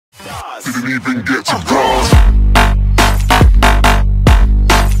Didn't even get to cross.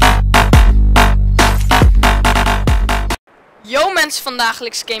 Yo mensen van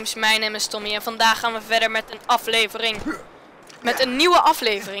DagelijkSGameS, mijn naam is Tommy en vandaag gaan we verder met een aflevering. Met een nieuwe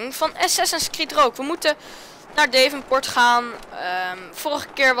aflevering van Assassin's Creed Rogue. We moeten naar Devonport gaan. Vorige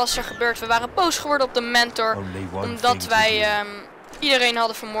keer was er gebeurd, we waren boos geworden op de mentor. Omdat wij iedereen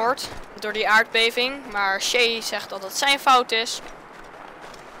hadden vermoord door die aardbeving. Maar Shay zegt dat het zijn fout is.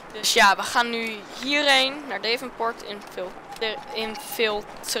 Dus ja, we gaan nu hierheen, naar Devonport,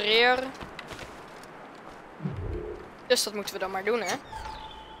 infiltreren. Dus dat moeten we dan maar doen, hè.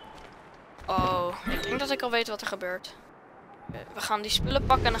 Oh, ik denk dat ik al weet wat er gebeurt. We gaan die spullen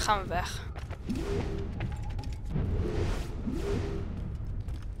pakken en dan gaan we weg.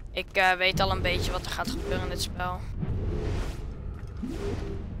 Ik weet al een beetje wat er gaat gebeuren in dit spel.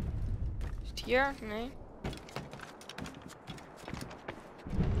 Is het hier? Nee.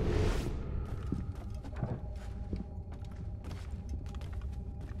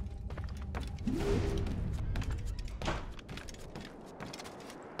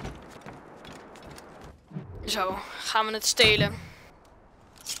 Zo, gaan we het stelen.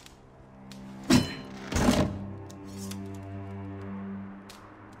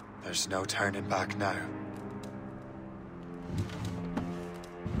 There's no turning back now.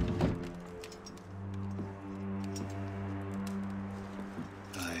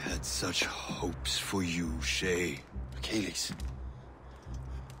 I had such hopes for you, Shay. Achilles,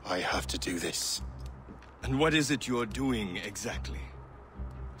 I have to do this. And what is it you're doing exactly?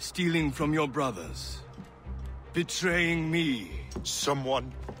 Stealing from your brothers? Betraying me?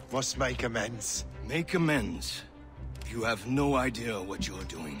 Someone must make amends. Make amends? You have no idea what you're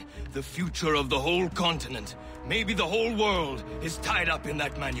doing. The future of the whole continent, maybe the whole world, is tied up in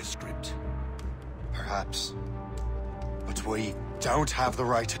that manuscript. Perhaps. But we don't have the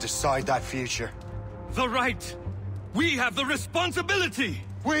right to decide that future. The right! We have the responsibility!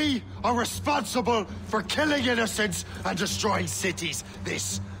 We are responsible for killing innocents and destroying cities.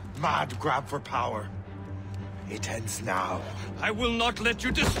 This mad grab for power. It ends now. I will not let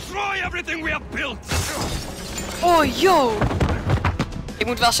you destroy everything we have built! Oh, yo! Ik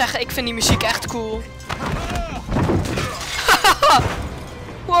moet wel zeggen, ik vind die muziek echt cool.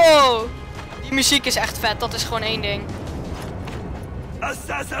 Wow! Die muziek is echt vet, dat is gewoon één ding.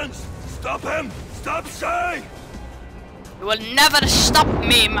 Assassins! Stop him! Stop Shay! You will never stop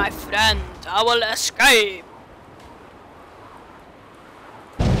me, my friend. I will escape.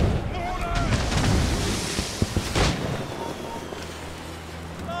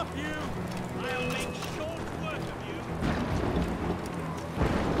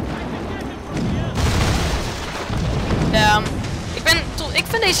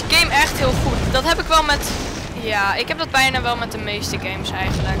 Ik vind deze game echt heel goed. Dat heb ik wel met... Ja, ik heb dat bijna wel met de meeste games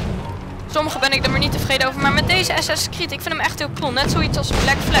eigenlijk. Sommige ben ik er maar niet tevreden over. Maar met deze Assassin's Creed, ik vind hem echt heel cool. Net zoiets als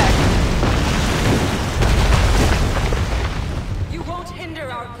Black Flag. You won't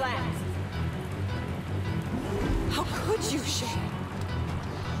hinder our plans. How could you, Shay?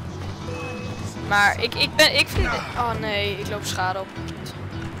 Maar ik vind... Oh nee, ik loop schade op.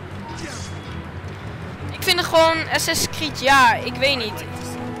 Ik vind het gewoon Assassin's Creed, ja, ik weet niet.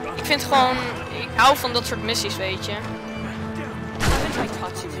 Ik vind gewoon, ik hou van dat soort missies, weet je.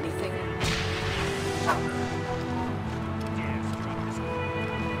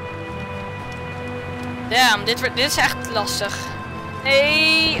 Damn, dit is echt lastig.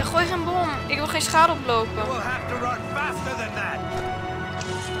 Nee, gooi geen bom. Ik wil geen schade oplopen.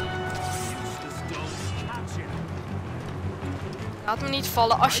 Laat me niet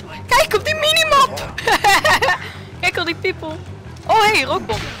vallen als je... Kijk op die minimap! Kijk al die people. Oh hey,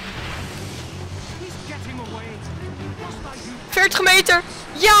 rookbom. 40 meter.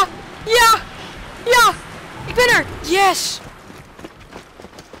 Ja, ja, ja. Ik ben er. Yes.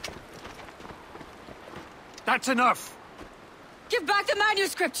 That's enough. Give back the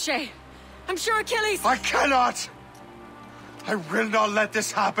manuscript, Shay. I'm sure Achilles... I cannot. I will not let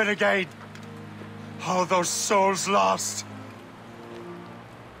this happen again. All those souls lost.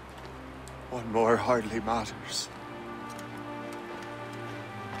 One more hardly matters.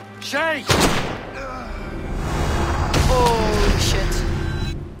 Shay! Oh shit.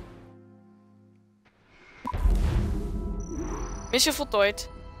 Missie voltooid.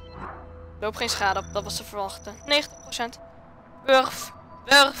 Loop geen schade op, dat was te verwachten. 90%. Wurf.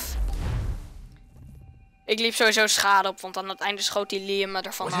 Wurf. Ik liep sowieso schade op, want aan het einde schoot die Liam me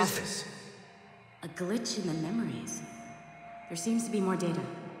ervan af. A glitch in the memories. There seems to be more data.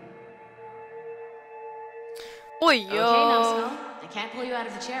 Oei, yo. Okay, now, Snow. I can't pull you out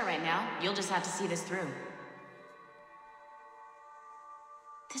of the chair right now. You'll just have to see this through.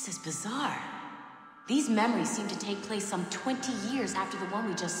 This is bizarre. These memories seem to take place some 20 years after the one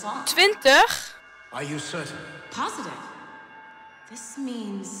we just saw. 20? Are you certain? Positive. This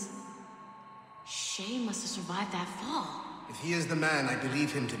means Shay must have survived that fall. If he is the man I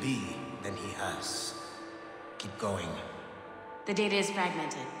believe him to be, then he has. Keep going. The data is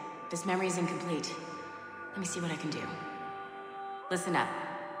fragmented. This memory is incomplete. Let me see what I can do. Listen up.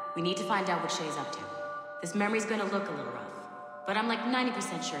 We need to find out what Shay's up to. This memory's gonna look a little rough, but I'm like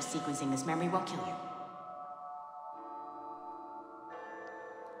 90% sure sequencing this memory won't kill you.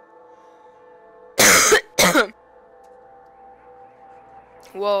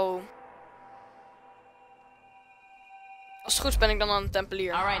 Wow. Als het goed is ben ik dan aan een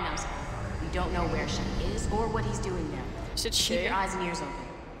tempelier. All right, Numskull. We don't know where Shay is or what he's doing there. Is dit Keep Shay? your eyes and ears open.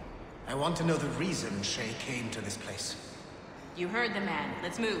 I want to know the reason Shay came to this place. You heard the man.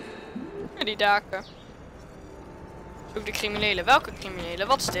 Let's move. Ja, die daken. Zoek de criminelen. Welke criminelen?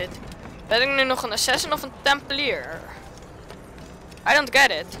 Wat is dit? Ben ik nu nog een assassin of een tempelier? I don't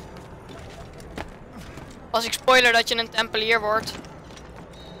get it. Als ik spoiler dat je een tempelier wordt.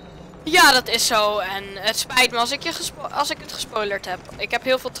 Ja, dat is zo. En het spijt me als ik het gespoilerd heb. Ik heb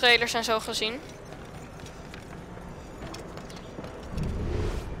heel veel trailers en zo gezien.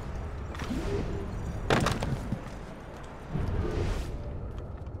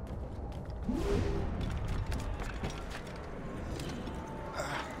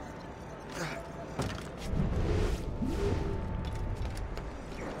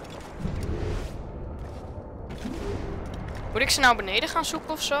 Moet ik ze nou beneden gaan zoeken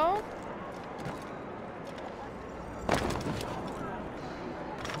of zo?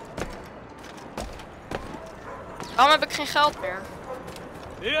 Waarom heb ik geen geld meer?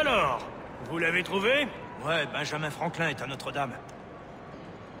 Et alors? Vous l'avez trouvé? Ouais, Benjamin Franklin est à Notre-Dame.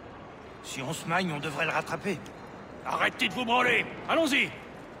 Si on se magne, on devrait le rattraper. Arrêtez de vous branler! Allons-y!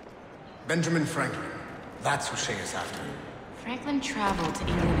 Benjamin Franklin. That's who Shay is after. Franklin traveled to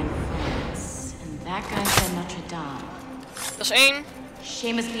England and France, and that guy's at Notre-Dame. Dat is 1.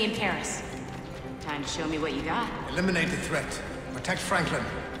 Shay must be in Paris. Time to show me what you got. Eliminate the threat. Protect Franklin.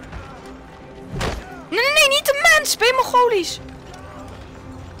 Nee, niet de mens! Ben je Mongolisch?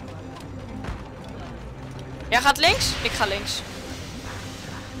 Jij gaat links? Ik ga links.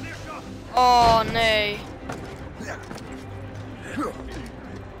 Oh, nee.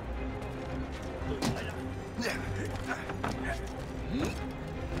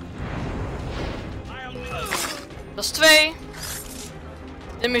 Dat is 2.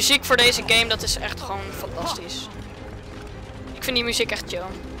 De muziek voor deze game, dat is echt gewoon fantastisch. Ik vind die muziek echt chill.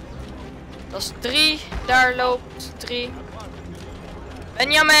 Dat is 3. Daar loopt 3.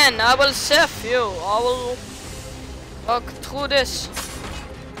 Benjamin, I will save you. I will walk through this.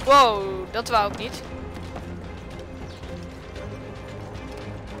 Wow, dat wou ik niet.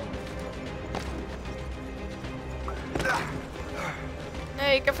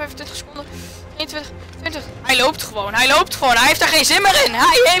 Nee, ik heb 25 seconden. 21, 20. Hij loopt gewoon, hij loopt gewoon. Hij heeft er geen zin meer in.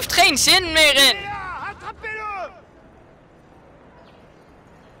 Hij heeft geen zin meer in.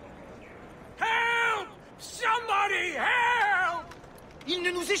 Help! Somebody help! Il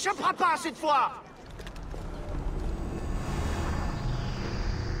ne nous échappera pas cette fois!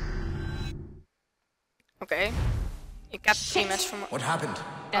 Oké. Ik heb 3 mes voor me. What happened?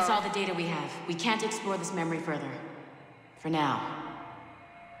 That's all the data we have. We can't explore this memory further. For now.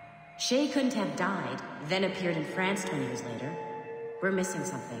 Shay couldn't have died, then appeared in France 20 years later. We're missing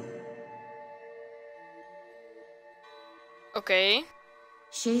something. Oké.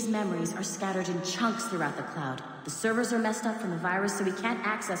 Shay's memories are scattered in chunks throughout the cloud. The servers are messed up from the virus, so we can't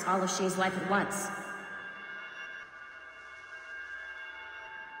access all of Shay's life at once.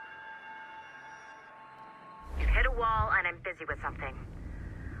 You've hit a wall, and I'm busy with something.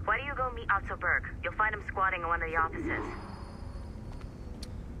 Why don't you go meet Otto Berg? You'll find him squatting in one of the offices.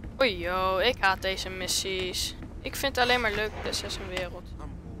 Oei, yo, ik haat deze missies. Ik vind het alleen maar leuk, de assassinwereld.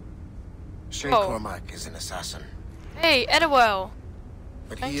 Shay Oh. Cormac is an assassin. Hey, Edwell.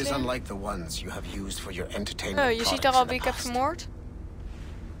 But he is unlike the ones you have used for your entertainment Je ziet products daar al in wie the ik heb past. vermoord.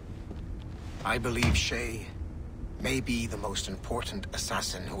 I believe Shay may be the most important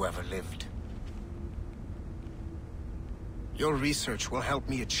assassin who ever lived. Your research will help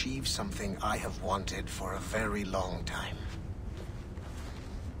me achieve something I have wanted for a very long time.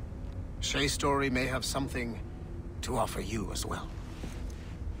 Shay's story may have something to offer you as well.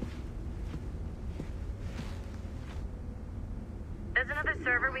 There's another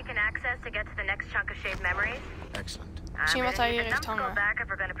server we can access to get to the next chunk of Shay's memories. Excellent. Zie wat hij hier heeft Go hangen. back if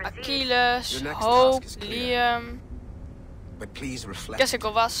we're gonna proceed. Achilles, Your next Hope, task is clear. Liam, But please reflect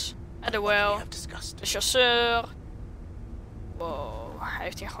Jessica was, on what we Edwell, have discussed. de chasseur. Wow. hij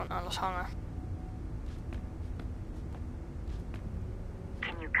heeft hier gewoon alles hangen.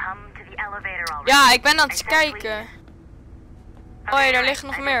 Can you come to the elevator already? Ja, ik ben aan het kijken. Oh ja, daar liggen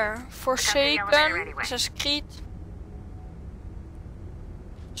nog meer. Forsaken, Assassin's Creed.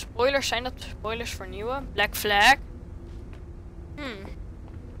 Spoilers, zijn dat spoilers voor nieuwe? Black Flag.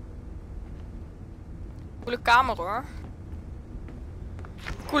 Coole kamer hoor.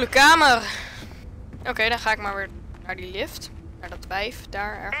 Coole kamer. Oké, dan ga ik maar weer naar die lift. Naar dat wijf,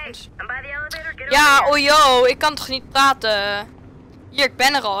 daar ergens. Ja, oh yo, ik kan toch niet praten. Hier, ik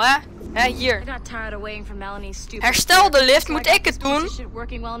ben er al, hè. Ja, hier. Herstel de lift, moet ik het doen?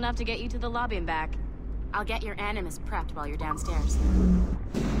 I'll get your animus prepped while you're downstairs.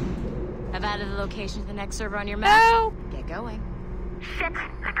 I've added the location to the next server on your map. Help. Get going. Shit,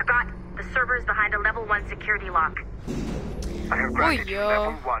 I forgot. The server is behind a level 1 security lock. I have granted yo.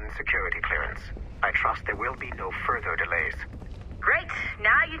 level 1 security clearance. I trust there will be no further delays. Great,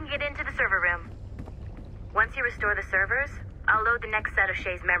 now you can get into the server room. Once you restore the servers, I'll load the next set of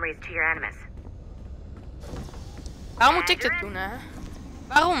Shay's memories to your animus. Waarom moet ik dit doen, hè?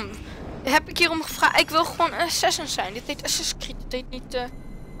 Waarom? Heb ik hierom gevraagd? Ik wil gewoon een assassin zijn. Dit heet Assassin's Creed. Dit heet niet...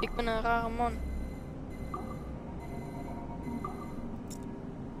 ik ben een rare man.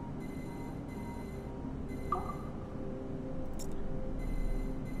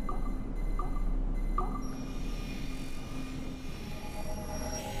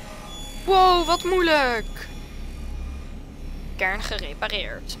 Wow, wat moeilijk. Kern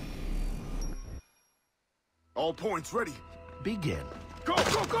gerepareerd. All points ready. Begin. Go,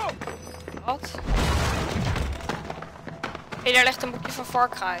 go, go! Wat? Hé, daar ligt een boekje van Far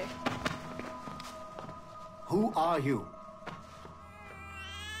Cry. Who are you?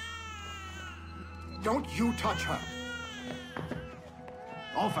 Don't you touch her.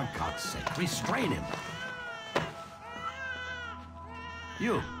 Oh, for God's sake, restrain him.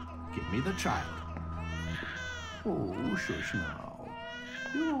 You, give me the child. Oh, shush now.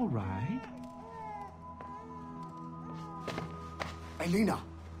 You all right? Elena.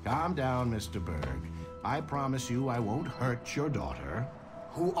 Calm down, Mr. Berg. I promise you I won't hurt your daughter.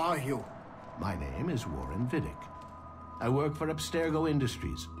 Who are you? My name is Warren Vidic. I work for Abstergo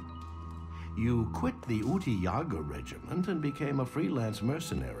Industries. You quit the Uti Yaga regiment and became a freelance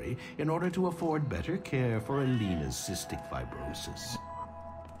mercenary in order to afford better care for Elena's cystic fibrosis.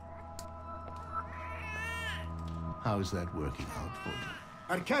 How's that working out for you?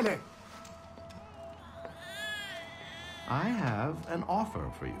 Arkele. I have an offer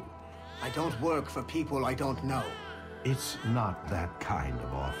for you. I don't work for people I don't know. It's not that kind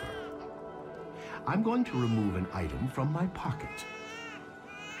of offer. I'm going to remove an item from my pocket.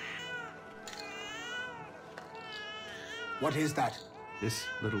 What is that? This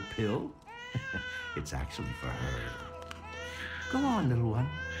little pill? It's actually for her. Go on, little one.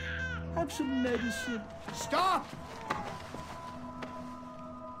 Have some medicine. Stop!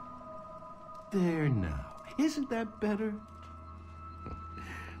 There now. Isn't that better?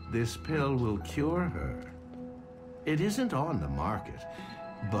 This pill will cure her. It isn't on the market,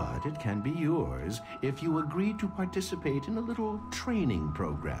 but it can be yours if you agree to participate in a little training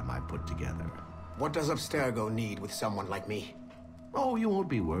program I put together. What does Abstergo need with someone like me? Oh, you won't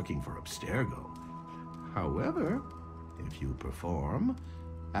be working for Abstergo. However, if you perform,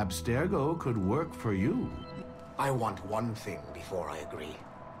 Abstergo could work for you. I want one thing before I agree.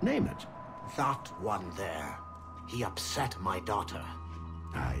 Name it. That one there. He upset my daughter.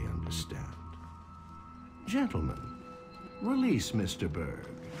 I understand. Gentlemen, release Mr. Berg.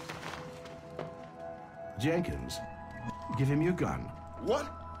 Jenkins, give him your gun. What?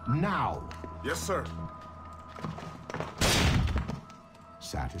 Now! Yes, sir.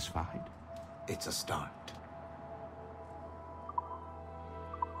 Satisfied? It's a start.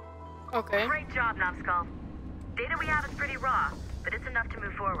 Okay. Great job, Numbskull. Data we have is pretty raw, but it's enough to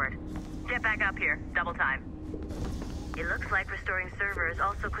move forward. Get back up here. Double time. It looks like restoring servers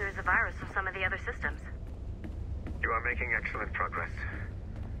also clears the virus from some of the other systems. You are making excellent progress.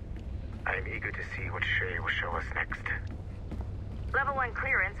 I am eager to see what Shay will show us next. Level 1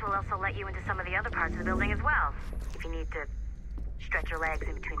 clearance will also let you into some of the other parts of the building as well, if you need to stretch your legs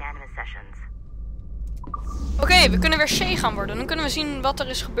in between animus sessions. Oké, we kunnen weer C gaan worden. Dan kunnen we zien wat er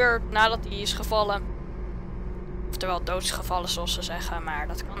is gebeurd nadat hij is gevallen. Oftewel doodsgevallen zoals ze zeggen, maar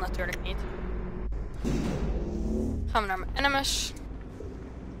dat kan natuurlijk niet. Gaan we naar mijn animus.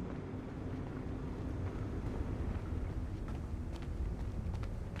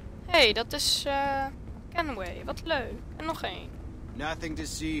 Hey, dat is Kenway. Wat leuk. En nog één. Nothing to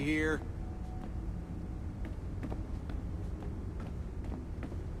see here.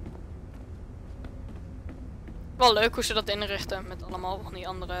 Wel leuk hoe ze dat inrichten met allemaal van die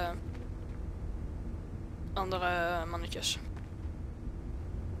andere mannetjes.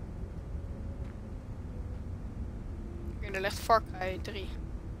 Hier, er ligt Far Cry 3.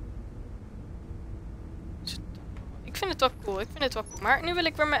 Ik vind het wel cool, Maar nu wil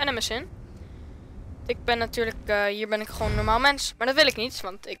ik weer mijn enemies in. Ik ben natuurlijk, hier ben ik gewoon een normaal mens. Maar dat wil ik niet,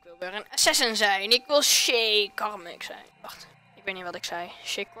 want ik wil weer een assassin zijn. Ik wil Shay Cormac zijn. Wacht, ik weet niet wat ik zei.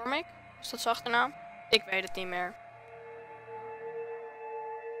 Shay Cormac? Is dat zijn achternaam? Ik weet het niet meer.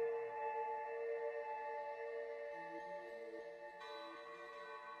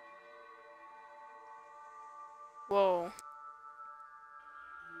 Wow.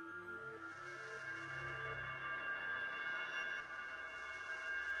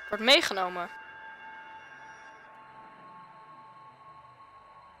 Wordt meegenomen.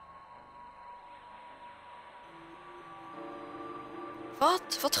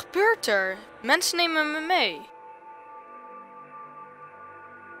 Wat? Wat gebeurt er? Mensen nemen me mee.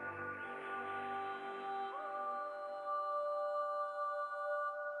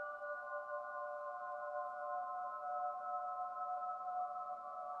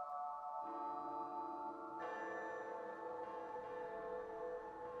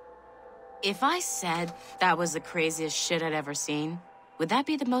 If I said that was the craziest shit I'd ever seen, would that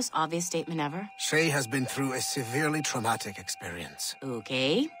be the most obvious statement ever? Shay has been through a severely traumatic experience.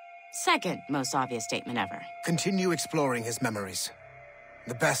 Okay. Second most obvious statement ever. Continue exploring his memories.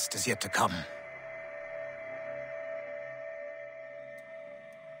 The best is yet to come.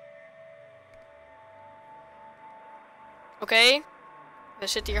 Oké. We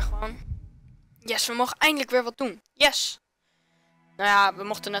zitten hier gewoon. Yes, we mogen eindelijk weer wat doen. Yes. Nou ja, we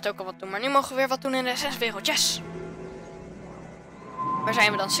mochten net ook al wat doen, maar nu mogen we weer wat doen in de SS-wereld. Yes! Waar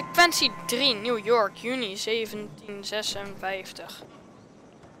zijn we dan? Sequentie 3, New York, juni 1756.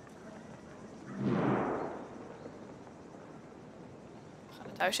 We gaan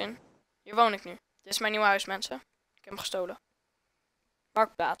het huis in. Hier woon ik nu. Dit is mijn nieuwe huis, mensen. Ik heb hem gestolen.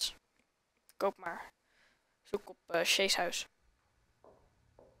 Marktplaats. Koop maar. Zoek op Shay's huis.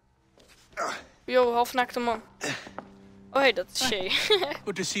 Yo, halfnaakte man. Oh hey, dat is Shay.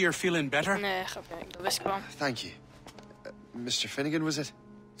 Good to see you're feeling better. Nee, grapje, dat wist ik wel. Thank you. Mr. Finnegan, was it?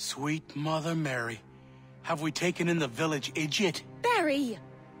 Sweet Mother Mary. Have we taken in the village idiot? Barry!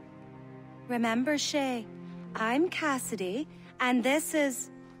 Remember, Shay, I'm Cassidy, and this is...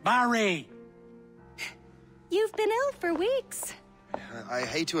 Barry! You've been ill for weeks. I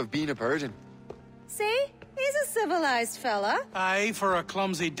hate to have been a burden. See? He's a civilized fella. Aye, for a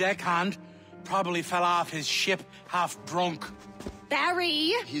clumsy deckhand. Probably fell off his ship half drunk.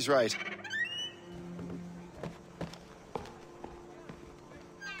 Barry! He's right.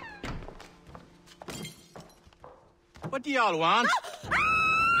 What do y'all want?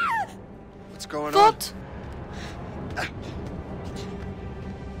 What's going Wat?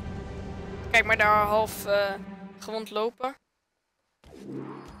 Kijk maar daar half gewond lopen.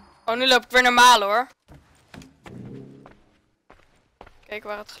 Oh, nu loop ik weer normaal hoor. Kijk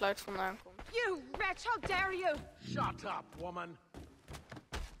waar het geluid vandaan komt. You wretch, how dare you! Shut up, woman.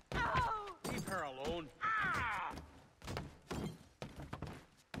 Leave her alone.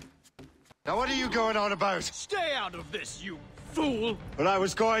 Now what are you going on about? Stay out of this, you fool! Well, I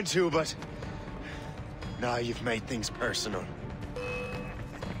was going to, but... now you've made things personal.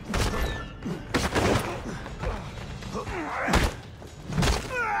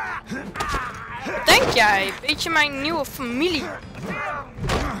 Denk jij? Weet je mijn nieuwe familie?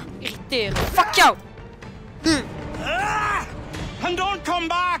 Irriteren. Fuck jou! And don't come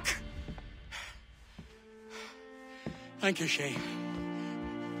back! Thank you, Shay.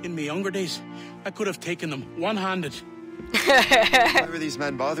 In my younger days, I could have taken them one-handed. Why were these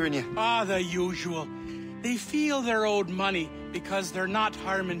men bothering you? Ah, the usual. They feel they're owed money because they're not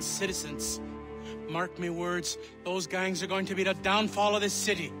harming citizens. Mark me words, those gangs are going to be the downfall of this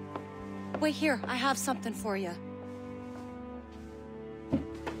city. Wait here, I have something for you.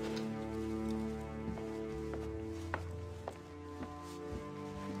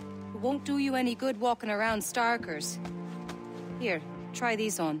 It won't do you any good walking around Starkers. Here, try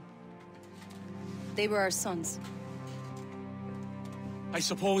these on. They were our sons. I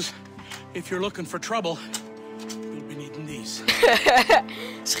suppose, if you're looking for trouble, you'll be needing these.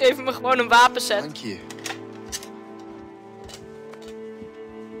 Ze geven me gewoon een wapenset. Thank you.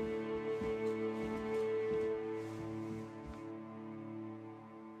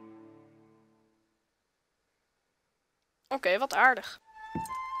 Oké, wat aardig.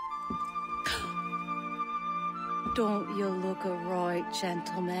 Don't you look a right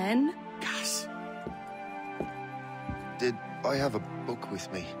gentleman? Gas. Did I have a book with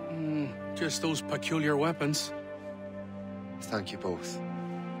me? Just those peculiar weapons. Thank you both.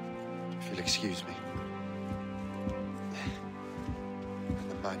 If you'll excuse me.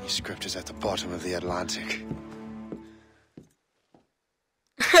 The manuscript is at the bottom of the Atlantic.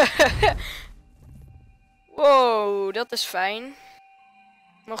 Wow, dat is fijn.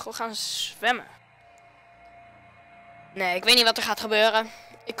 Mogen we gaan zwemmen? Nee, ik weet niet wat er gaat gebeuren.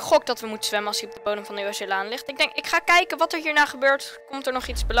 Ik gok dat we moeten zwemmen als hij op de bodem van de oceaan ligt. Ik denk, ik ga kijken wat er hierna gebeurt. Komt er nog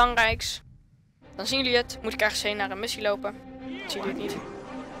iets belangrijks? Dan zien jullie het. Moet ik ergens heen naar een missie lopen? Dat zien jullie het niet.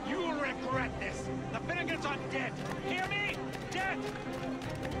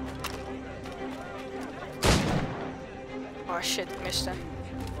 Oh shit, ik miste.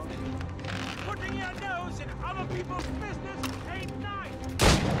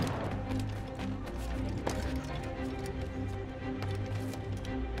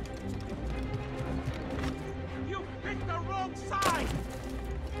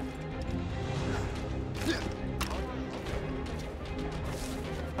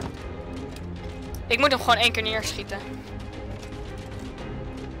 Ik moet hem gewoon 1 keer neerschieten.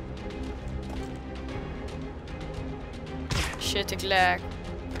 Shit, ik lag.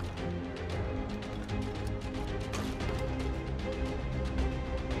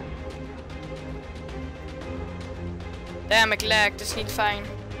 Damn, ik lag. Dat is niet fijn.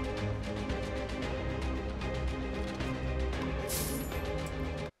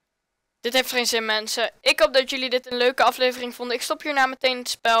 Dit heeft geen zin, mensen. Ik hoop dat jullie dit een leuke aflevering vonden. Ik stop hierna meteen het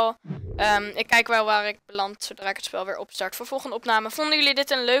spel. Ik kijk wel waar ik beland zodra ik het spel weer opstart voor volgende opname. Vonden jullie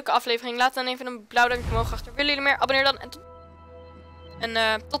dit een leuke aflevering? Laat dan even een blauw duimpje omhoog achter. Willen jullie meer? Abonneer dan.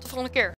 En tot de volgende keer.